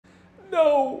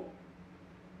No.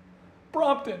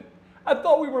 Brompton, I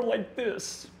thought we were like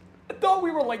this. I thought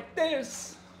we were like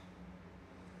this.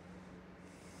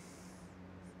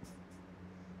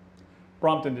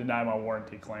 Brompton denied my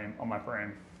warranty claim on my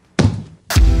frame.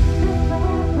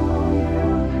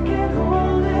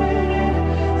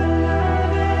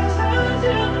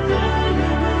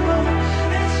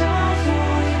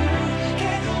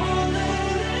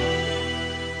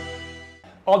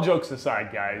 All jokes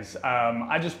aside, guys,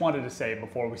 I just wanted to say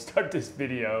before we start this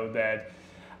video that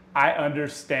I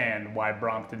understand why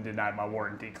Brompton denied my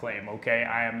warranty claim, okay?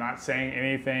 I am not saying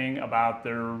anything about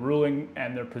their ruling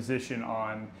and their position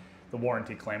on the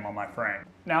warranty claim on my frame.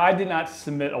 Now, I did not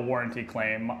submit a warranty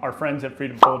claim. Our friends at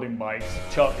Freedom Folding Bikes,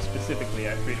 Chuck specifically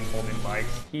at Freedom Folding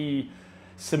Bikes, he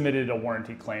submitted a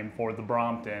warranty claim for the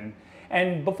Brompton.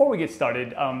 And before we get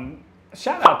started,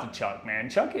 shout out to Chuck, man.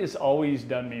 Chuck has always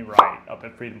done me right up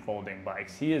at Freedom Folding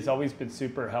Bikes. He has always been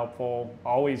super helpful,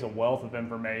 always a wealth of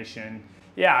information.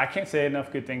 Yeah, I can't say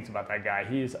enough good things about that guy.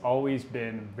 He has always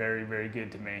been very, very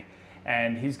good to me.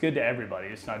 And he's good to everybody.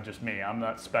 It's not just me. I'm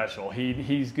not special.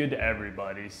 He's good to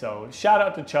everybody. So shout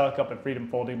out to Chuck up at Freedom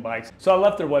Folding Bikes. So I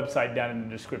left their website down in the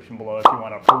description below if you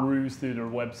want to peruse through their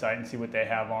website and see what they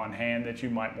have on hand that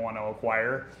you might want to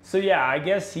acquire. So yeah, I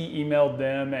guess he emailed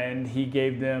them and he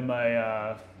gave them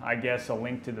a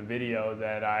link to the video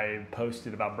that I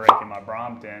posted about breaking my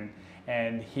Brompton.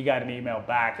 And he got an email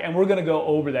back. And we're going to go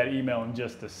over that email in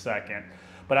just a second.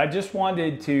 But I just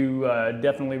wanted to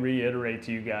definitely reiterate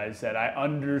to you guys that I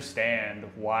understand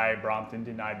why Brompton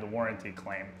denied the warranty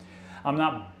claim. I'm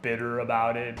not bitter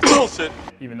about it. Bullshit.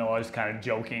 Even though I was kind of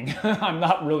joking. I'm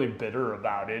not really bitter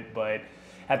about it, but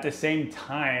at the same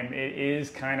time, it is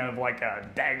kind of like a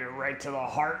dagger right to the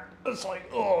heart. It's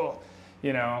like, oh.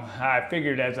 You know, I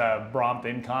figured as a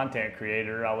Brompton content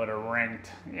creator, I would have ranked,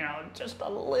 you know, just a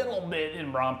little bit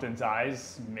in Brompton's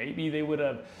eyes. Maybe they would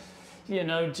have, you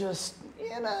know, just,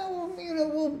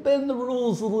 we'll bend the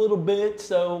rules a little bit.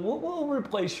 So we'll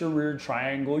replace your rear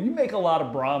triangle. You make a lot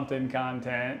of Brompton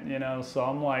content, you know, so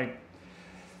I'm like,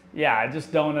 yeah, I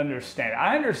just don't understand.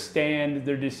 I understand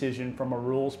their decision from a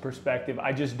rules perspective.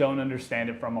 I just don't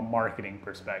understand it from a marketing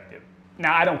perspective.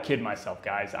 Now, I don't kid myself,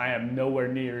 guys. I am nowhere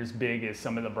near as big as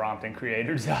some of the Brompton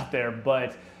creators out there,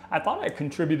 but I thought I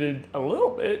contributed a little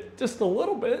bit, just a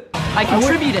little bit. I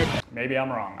contributed. Maybe I'm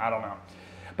wrong, I don't know.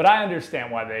 But I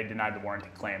understand why they denied the warranty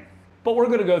claim. But we're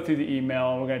gonna go through the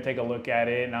email, and we're gonna take a look at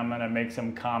it, and I'm gonna make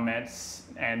some comments,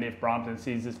 and if Brompton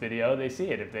sees this video, they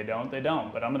see it. If they don't, they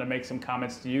don't. But I'm gonna make some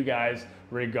comments to you guys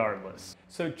regardless.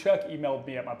 So Chuck emailed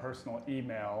me at my personal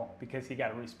email because he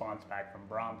got a response back from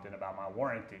Brompton about my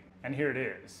warranty. And here it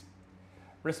is.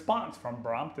 Response from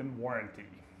Brompton Warranty.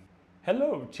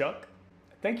 Hello, Chuck.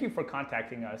 Thank you for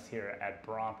contacting us here at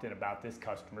Brompton about this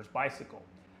customer's bicycle.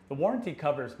 The warranty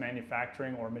covers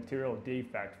manufacturing or material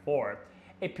defect for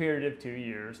a period of 2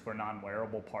 years for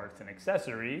non-wearable parts and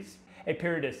accessories, a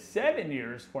period of 7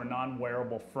 years for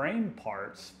non-wearable frame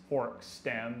parts, fork,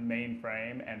 stem,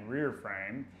 mainframe, and rear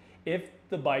frame, if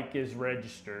the bike is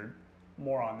registered,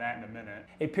 more on that in a minute,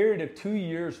 a period of 2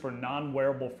 years for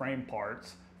non-wearable frame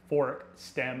parts, fork,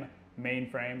 stem,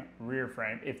 mainframe, rear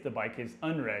frame, if the bike is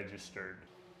unregistered.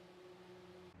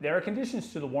 There are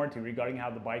conditions to the warranty regarding how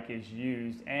the bike is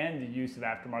used and the use of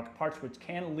aftermarket parts which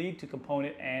can lead to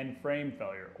component and frame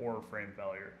failure or frame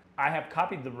failure. I have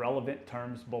copied the relevant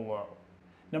terms below.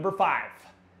 Number 5,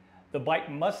 the bike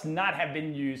must not have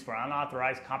been used for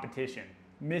unauthorized competition,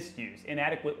 misuse,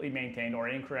 inadequately maintained, or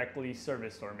incorrectly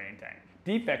serviced or maintained.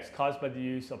 Defects caused by the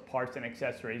use of parts and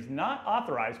accessories not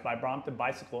authorized by Brompton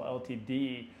Bicycle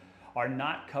Ltd. are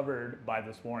not covered by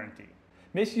this warranty.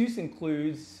 Misuse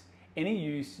includes any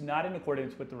use not in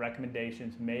accordance with the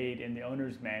recommendations made in the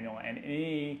owner's manual and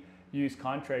any use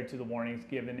contrary to the warnings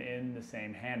given in the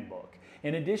same handbook.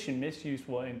 In addition, misuse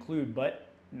will include, but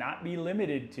not be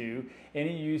limited to,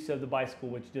 any use of the bicycle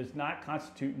which does not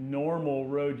constitute normal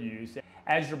road use,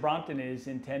 as your Brompton is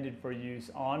intended for use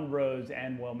on roads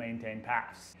and well-maintained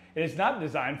paths. It is not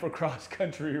designed for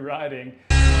cross-country riding,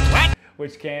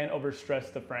 which can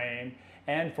overstress the frame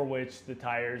and for which the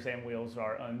tires and wheels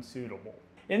are unsuitable.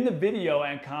 In the video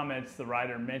and comments, the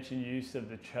rider mentioned use of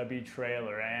the chubby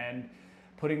trailer and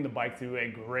putting the bike through a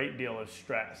great deal of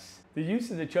stress. The use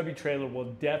of the chubby trailer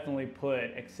will definitely put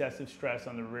excessive stress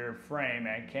on the rear frame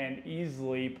and can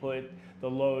easily put the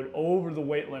load over the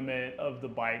weight limit of the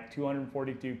bike,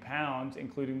 242 pounds,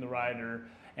 including the rider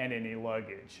and any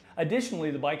luggage.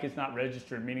 Additionally, the bike is not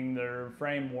registered, meaning their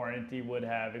frame warranty would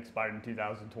have expired in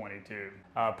 2022.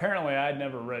 Apparently, I'd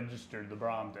never registered the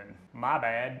Brompton. My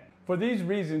bad. For these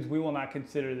reasons, we will not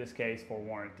consider this case for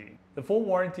warranty. The full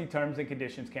warranty terms and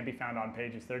conditions can be found on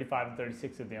pages 35 and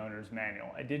 36 of the owner's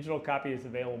manual. A digital copy is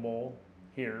available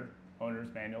here,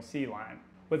 owner's manual C-line.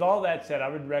 With all that said, I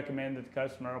would recommend that the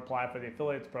customer apply for the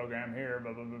affiliates program here,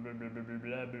 blah, blah, blah, blah, blah, blah,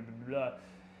 blah, blah, blah, blah.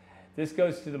 This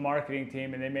goes to the marketing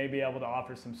team and they may be able to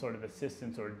offer some sort of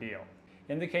assistance or deal.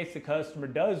 In the case the customer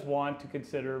does want to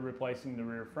consider replacing the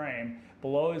rear frame,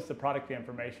 below is the product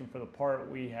information for the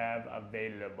part we have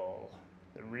available.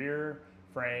 The rear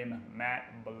frame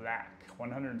matte black,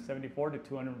 $174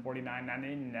 to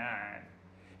 $249.99.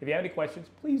 If you have any questions,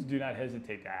 please do not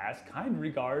hesitate to ask. Kind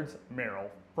regards, Meryl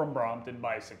from Brompton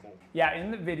Bicycle. Yeah,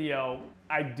 in the video,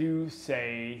 I do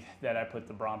say that I put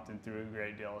the Brompton through a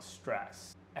great deal of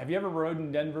stress. Have you ever rode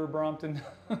in Denver, Brompton?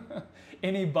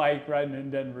 Any bike riding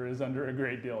in Denver is under a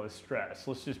great deal of stress.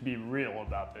 Let's just be real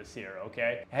about this here,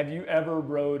 okay? Have you ever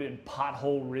rode in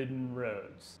pothole-ridden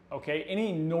roads? Okay,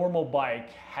 any normal bike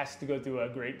has to go through a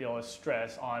great deal of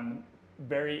stress on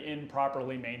very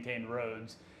improperly maintained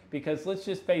roads because let's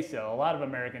just face it, a lot of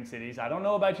American cities, I don't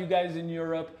know about you guys in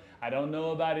Europe, I don't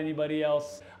know about anybody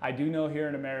else, I do know here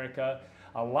in America,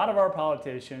 a lot of our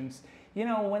politicians, you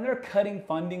know, when they're cutting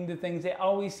funding to things, they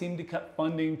always seem to cut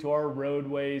funding to our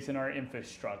roadways and our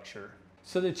infrastructure.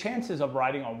 So the chances of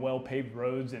riding on well-paved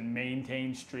roads and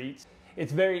maintained streets,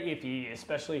 it's very iffy,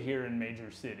 especially here in major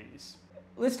cities.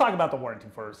 Let's talk about the warranty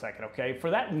for a second, okay? For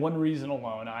that one reason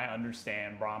alone, I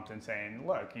understand Brompton saying,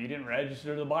 look, you didn't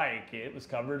register the bike. It was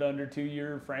covered under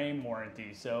 2-year frame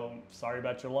warranty, so sorry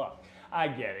about your luck. I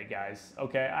get it, guys,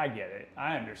 okay? I get it.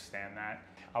 I understand that.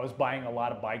 I was buying a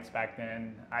lot of bikes back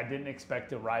then. I didn't expect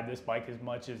to ride this bike as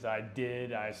much as I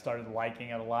did. I started liking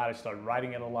it a lot. I started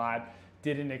riding it a lot.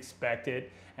 Didn't expect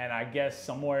it. And I guess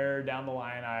somewhere down the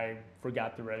line, I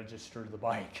forgot to register the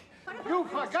bike. You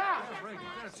forgot!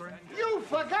 You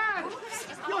forgot!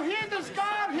 You hear this,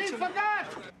 God? He forgot!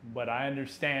 But I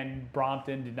understand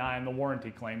Brompton denying the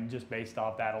warranty claim just based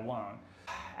off that alone.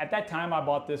 At that time I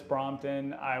bought this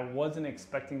Brompton, I wasn't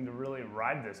expecting to really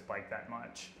ride this bike that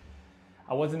much.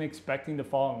 I wasn't expecting to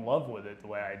fall in love with it the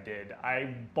way I did.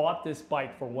 I bought this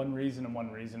bike for one reason and one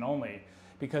reason only,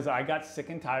 because I got sick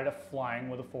and tired of flying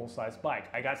with a full-size bike.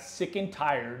 I got sick and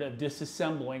tired of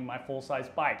disassembling my full-size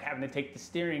bike, having to take the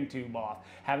steering tube off,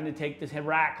 having to take the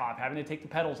rack off, having to take the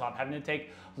pedals off, having to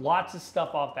take lots of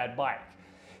stuff off that bike.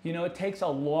 You know, it takes a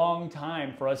long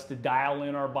time for us to dial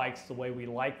in our bikes the way we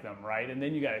like them, right? And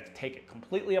then you gotta take it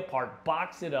completely apart,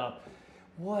 box it up.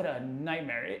 What a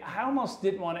nightmare. I almost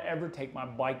didn't want to ever take my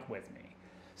bike with me.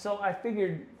 So I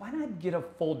figured, why not get a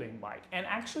folding bike? And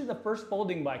actually the first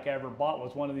folding bike I ever bought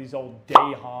was one of these old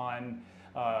Dayhan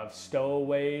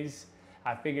stowaways.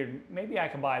 I figured maybe I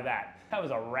could buy that. That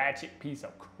was a ratchet piece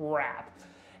of crap.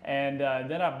 And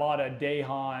then I bought a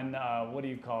Dayhan, what do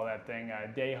you call that thing? A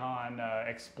Dayhan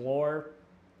Explorer.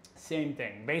 Same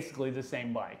thing, basically the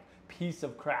same bike. Piece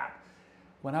of crap.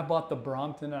 When I bought the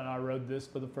Brompton and I rode this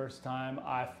for the first time,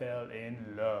 I fell in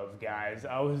love, guys.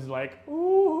 I was like,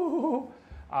 ooh,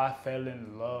 I fell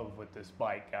in love with this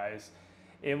bike, guys.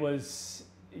 It was,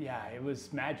 yeah, it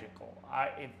was magical.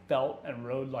 It felt and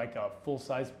rode like a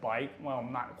full-size bike. Well,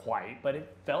 not quite, but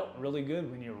it felt really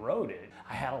good when you rode it.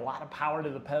 I had a lot of power to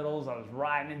the pedals. I was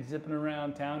riding and zipping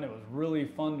around town. It was really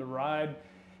fun to ride.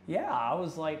 Yeah, I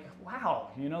was like, wow,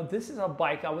 you know, this is a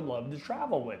bike I would love to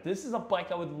travel with. This is a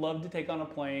bike I would love to take on a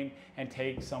plane and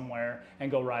take somewhere and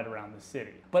go ride around the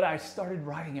city. But I started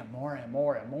riding it more and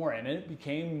more and more, and it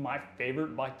became my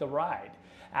favorite bike to ride.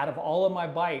 Out of all of my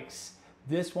bikes,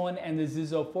 this one and the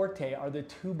Zizzo Forte are the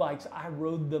two bikes I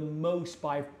rode the most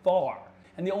by far.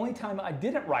 And the only time I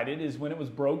didn't ride it is when it was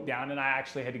broke down and I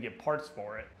actually had to get parts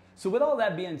for it. So with all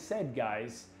that being said,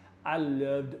 guys, I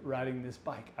loved riding this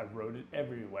bike. I rode it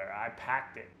everywhere. I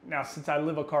packed it. Now, since I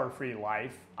live a car-free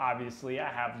life, obviously I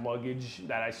have luggage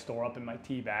that I store up in my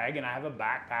tea bag and I have a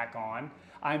backpack on.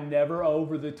 I'm never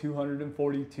over the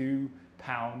 242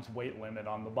 pounds weight limit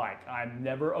on the bike. I'm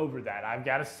never over that. I've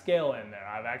got a scale in there.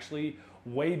 I've actually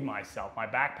weighed myself. My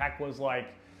backpack was like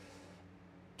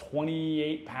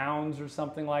 28 pounds or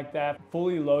something like that.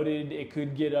 Fully loaded, it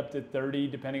could get up to 30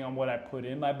 depending on what I put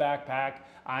in my backpack.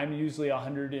 I'm usually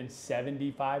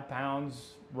 175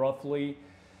 pounds roughly.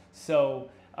 So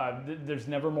there's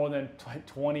never more than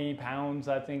 20 pounds,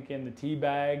 I think, in the tea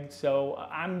bag. So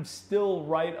I'm still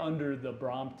right under the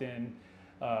Brompton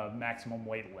maximum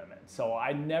weight limit. So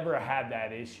I never had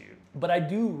that issue. But I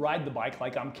do ride the bike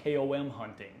like I'm KOM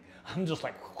hunting. I'm just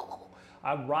like,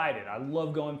 I ride it. I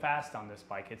love going fast on this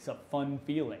bike. It's a fun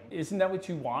feeling. Isn't that what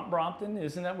you want, Brompton?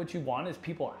 Isn't that what you want, is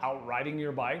people out riding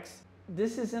your bikes?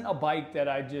 this isn't a bike that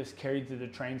I just carried to the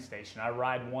train station. I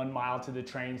ride 1 mile to the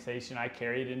train station, I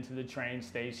carry it into the train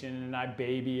station, and I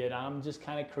baby it. I'm just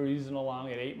kind of cruising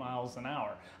along at 8 miles an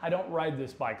hour. I don't ride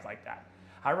this bike like that.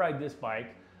 I ride this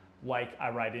bike like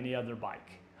I ride any other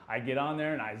bike. I get on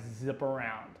there and I zip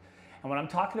around. And when I'm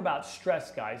talking about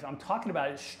stress, guys, I'm talking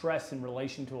about stress in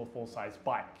relation to a full-size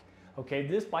bike. Okay,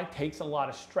 this bike takes a lot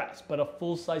of stress, but a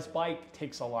full-size bike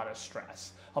takes a lot of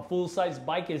stress. A full-size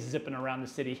bike is zipping around the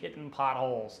city, hitting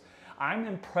potholes. I'm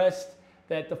impressed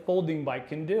that the folding bike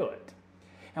can do it.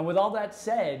 And with all that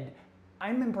said,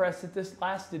 I'm impressed that this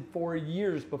lasted 4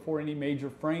 years before any major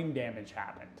frame damage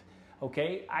happened.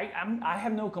 Okay, I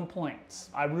have no complaints.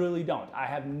 I really don't. I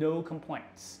have no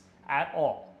complaints at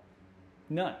all.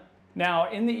 None.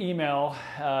 Now, in the email,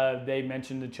 they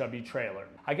mentioned the chubby trailer.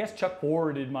 I guess Chuck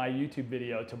forwarded my YouTube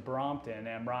video to Brompton,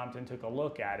 and Brompton took a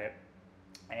look at it.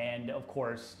 And of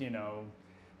course, you know,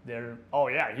 oh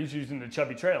yeah, he's using the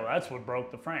chubby trailer. That's what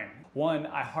broke the frame. One,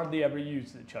 I hardly ever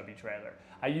used the chubby trailer.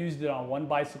 I used it on one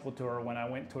bicycle tour when I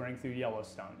went touring through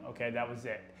Yellowstone. Okay, that was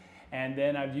it. And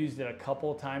then I've used it a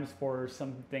couple times for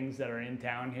some things that are in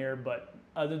town here, but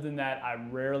other than that, I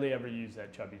rarely ever use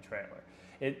that chubby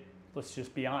trailer. Let's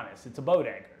just be honest, it's a boat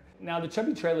anchor. Now the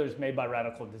chubby trailer is made by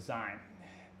Radical Design.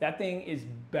 That thing is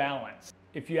balanced.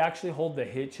 If you actually hold the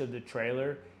hitch of the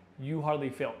trailer, you hardly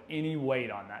feel any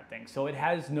weight on that thing. So it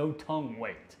has no tongue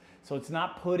weight. So it's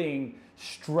not putting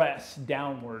stress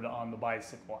downward on the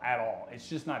bicycle at all. It's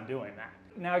just not doing that.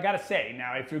 Now I gotta say,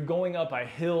 if you're going up a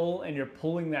hill and you're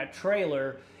pulling that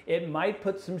trailer, it might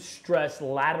put some stress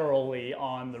laterally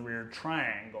on the rear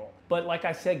triangle. But like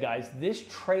I said, guys, this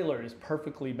trailer is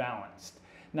perfectly balanced.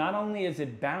 Not only is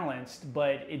it balanced,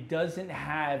 but it doesn't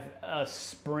have a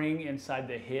spring inside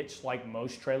the hitch like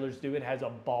most trailers do. It has a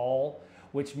ball,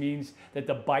 which means that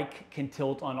the bike can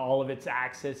tilt on all of its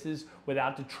axes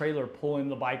without the trailer pulling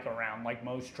the bike around like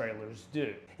most trailers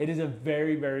do. It is a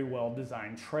very, very well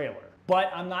designed trailer.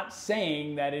 But I'm not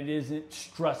saying that it isn't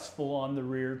stressful on the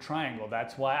rear triangle.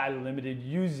 That's why I limited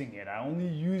using it. I only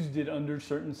used it under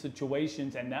certain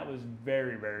situations, and that was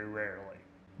very, very rarely.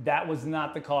 That was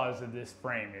not the cause of this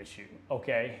frame issue,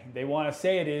 okay? They want to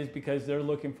say it is because they're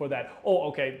looking for that, oh,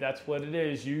 okay, that's what it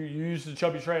is. You used the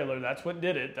chubby trailer, that's what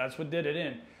did it. That's what did it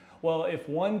in. Well, if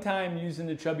one time using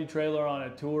the chubby trailer on a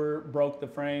tour broke the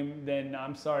frame, then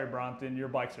I'm sorry, Brompton, your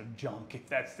bikes are junk if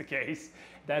that's the case.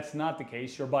 That's not the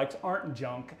case. Your bikes aren't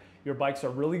junk. Your bikes are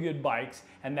really good bikes.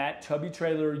 And that chubby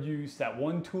trailer use, that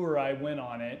one tour I went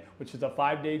on it, which was a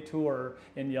 5-day tour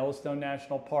in Yellowstone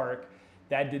National Park,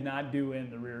 that did not do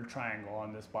in the rear triangle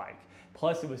on this bike.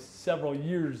 Plus, it was several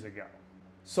years ago.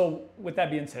 So with that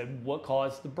being said, what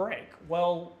caused the break?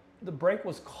 Well, the break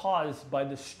was caused by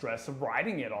the stress of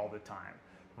riding it all the time,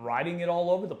 riding it all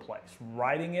over the place,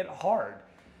 riding it hard.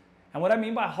 And what I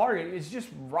mean by hard is just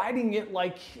riding it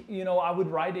like, you know, I would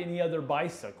ride any other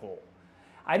bicycle.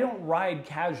 I don't ride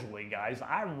casually, guys.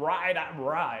 I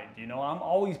ride, you know, I'm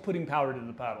always putting power to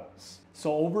the pedals.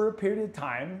 So over a period of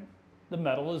time, the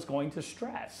metal is going to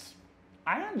stress.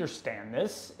 I understand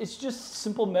this. It's just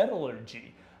simple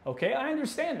metallurgy, okay? I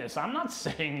understand this. I'm not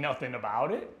saying nothing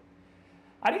about it.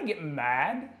 I didn't get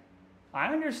mad.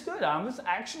 I understood. I was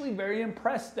actually very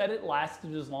impressed that it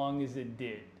lasted as long as it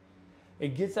did.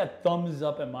 It gets that thumbs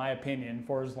up, in my opinion,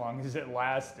 for as long as it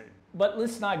lasted. But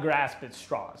let's not grasp at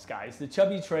straws, guys. The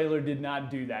chubby trailer did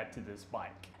not do that to this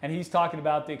bike. And he's talking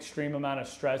about the extreme amount of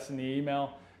stress in the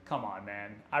email. Come on,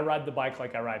 man. I ride the bike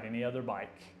like I ride any other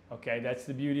bike. Okay, that's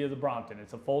the beauty of the Brompton.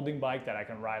 It's a folding bike that I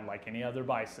can ride like any other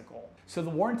bicycle. So the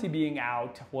warranty being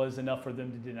out was enough for them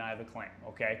to deny the claim,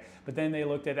 okay? But then they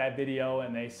looked at that video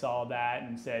and they saw that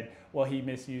and said, well, he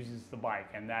misuses the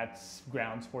bike, and that's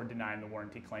grounds for denying the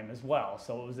warranty claim as well.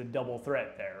 So it was a double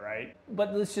threat there, right?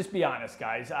 But let's just be honest,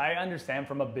 guys. I understand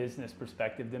from a business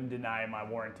perspective them denying my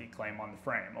warranty claim on the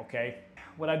frame, okay?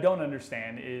 What I don't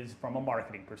understand is from a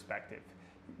marketing perspective.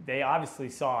 They obviously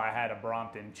saw I had a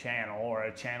Brompton channel, or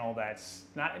a channel that's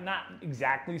not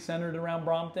exactly centered around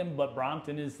Brompton, but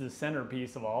Brompton is the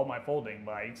centerpiece of all my folding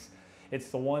bikes. It's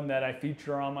the one that I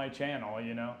feature on my channel,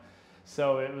 you know?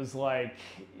 So it was like,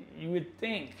 you would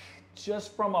think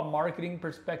just from a marketing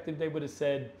perspective, they would have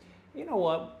said, you know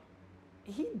what,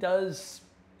 he does,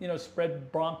 you know,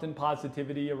 spread Brompton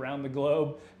positivity around the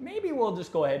globe. Maybe we'll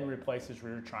just go ahead and replace his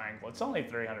rear triangle. It's only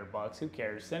 300 bucks, who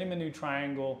cares? Send him a new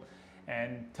triangle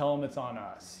and tell them it's on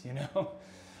us, you know?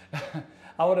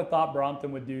 I would have thought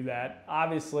Brompton would do that.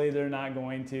 Obviously, they're not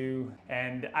going to,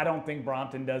 and I don't think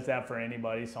Brompton does that for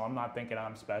anybody, so I'm not thinking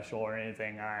I'm special or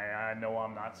anything. I know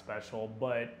I'm not special,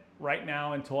 but right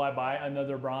now, until I buy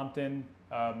another Brompton,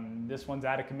 this one's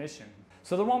out of commission.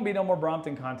 So there won't be no more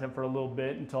Brompton content for a little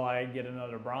bit until I get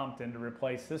another Brompton to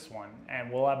replace this one.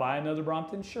 And will I buy another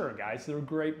Brompton? Sure, guys, they're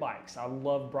great bikes. I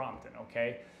love Brompton,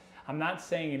 okay? I'm not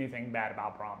saying anything bad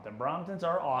about Brompton. Bromptons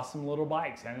are awesome little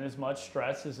bikes, and as much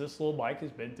stress as this little bike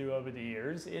has been through over the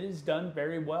years, it has done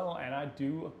very well, and I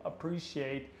do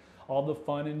appreciate all the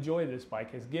fun and joy this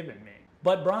bike has given me.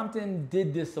 But Brompton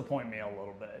did disappoint me a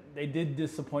little bit. They did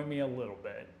disappoint me a little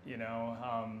bit, you know.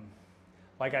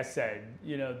 Like I said,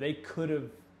 you know, they could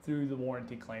have threw the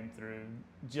warranty claim through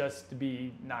just to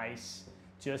be nice,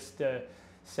 just to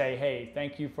say, hey,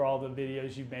 thank you for all the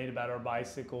videos you've made about our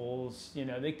bicycles. You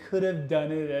know, they could have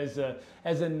done it as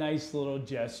a nice little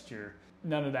gesture.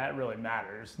 None of that really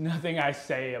matters. Nothing I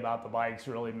say about the bikes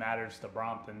really matters to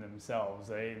Brompton themselves.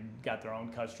 They got their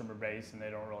own customer base and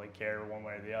they don't really care one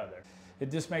way or the other.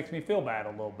 It just makes me feel bad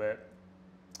a little bit.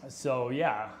 So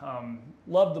yeah,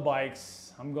 love the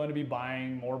bikes. I'm going to be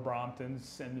buying more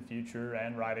Bromptons in the future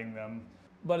and riding them.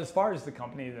 But as far as the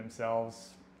company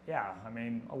themselves, yeah, I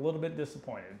mean, a little bit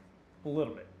disappointed, a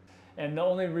little bit. And the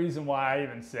only reason why I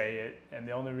even say it, and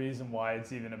the only reason why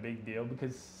it's even a big deal,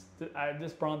 because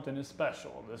this Brompton is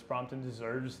special. This Brompton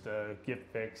deserves to get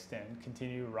fixed and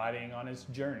continue riding on its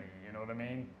journey, you know what I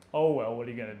mean? Oh well, what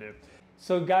are you gonna do?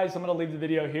 So guys, I'm gonna leave the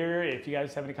video here. If you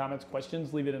guys have any comments,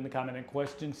 questions, leave it in the comment and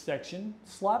questions section.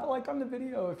 Slap a like on the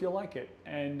video if you like it.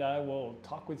 And I will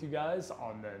talk with you guys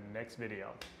on the next video.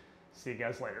 See you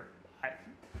guys later. Bye.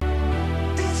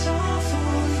 It's all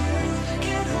for you.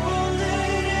 Get hold of